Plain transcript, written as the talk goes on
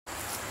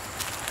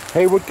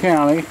Haywood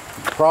County,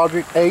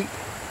 Project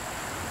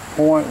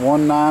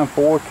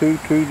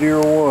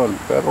 8.1942201,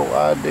 Federal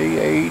ID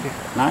aid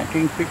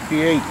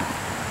 1968.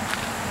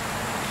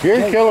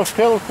 Jerry, tell us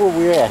where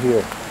we at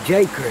here.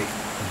 J Creek.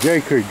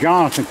 J Creek,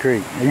 Jonathan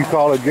Creek. You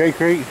call it J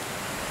Creek?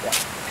 Yeah.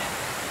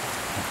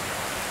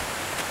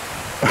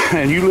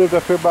 And you lived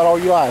up here about all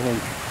your life, didn't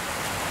you?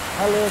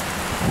 I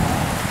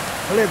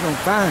lived on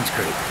Fines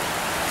Creek.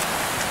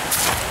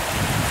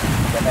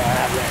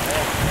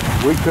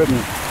 We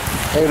couldn't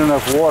get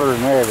enough water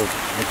in there to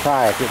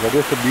kayak it, but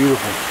it's a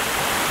beautiful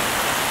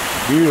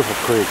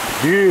creek.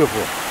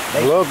 Beautiful.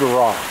 I love the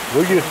rock.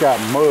 We just got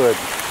mud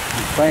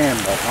and sand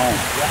back home.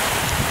 Yeah.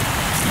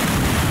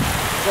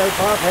 So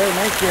Bob had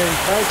make sure his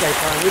birthday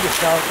party. We just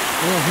thought,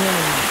 him and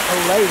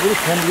old lady, we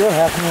just come to your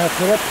house and we'll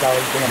put up all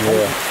these damn Yeah,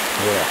 places.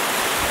 yeah.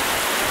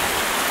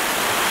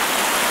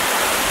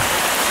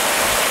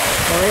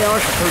 Well, they are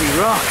some pretty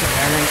rocks in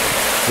there, I think.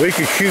 We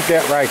could shoot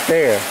that right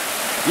there.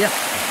 Yeah.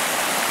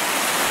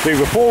 See,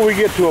 before we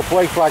get to a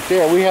place like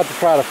that, we have to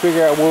try to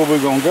figure out where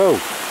we're going to go.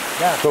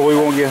 Yeah. So we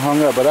won't get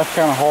hung up, but that's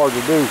kind of hard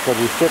to do because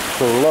we sit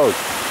so low.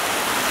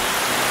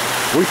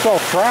 We saw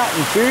trout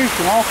and fish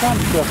and all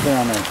kinds of stuff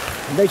down there.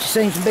 I bet you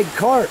seen some big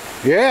carp.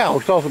 Yeah,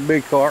 we saw some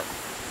big carp.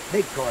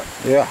 Big carp.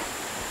 Yeah.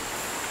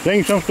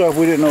 Seen some stuff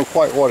we didn't know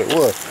quite what it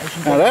was.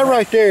 Now that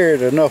right there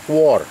is enough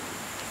water.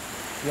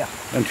 Yeah.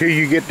 Until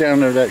you get down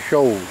there that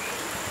shoals.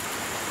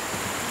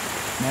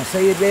 Now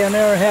see it down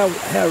there, how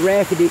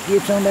rapid it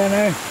gets on down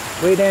there?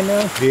 Way down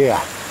there?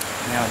 Yeah.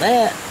 Now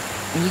that,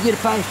 when you get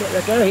past that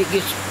right there, it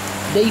gets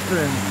deeper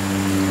and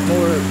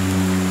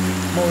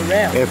more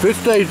rapid. If it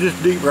stays this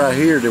deep right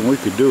here, then we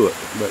could do it.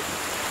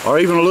 Or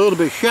even a little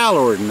bit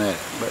shallower than that.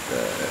 But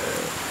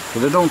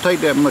it don't take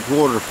that much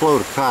water to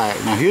float a kayak.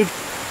 Now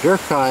their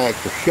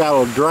kayaks are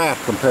shallow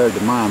draft compared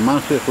to mine.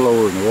 Mine sits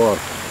lower in the water.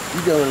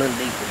 You go a little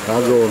deeper.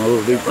 I'll go in a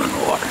little deeper in the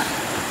water.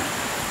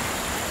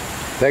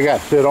 They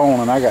got sit on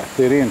and I got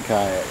sit in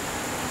kayak.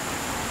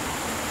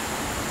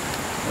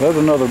 There's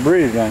another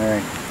bridge down there,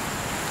 ain't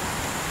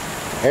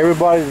there?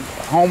 Everybody's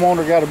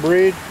homeowner got a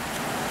bridge?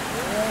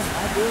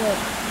 Yeah, I did.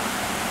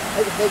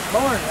 There's a big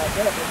barn like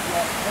that.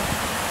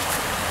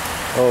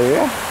 Oh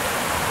yeah?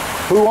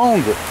 Who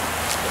owns it?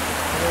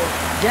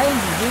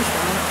 James is used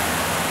to own it.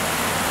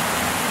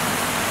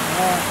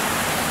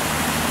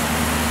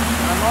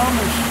 My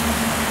mama's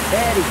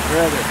daddy's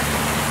brother,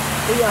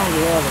 he owned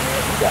the other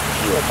one. He got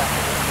killed back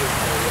in the years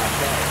ago like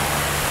that.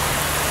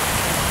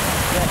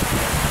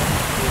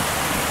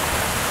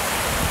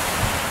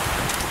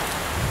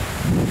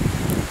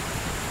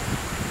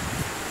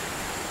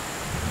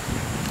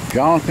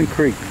 Jonathan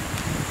Creek,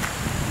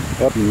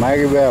 up in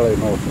Maggie Valley,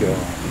 North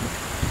Carolina.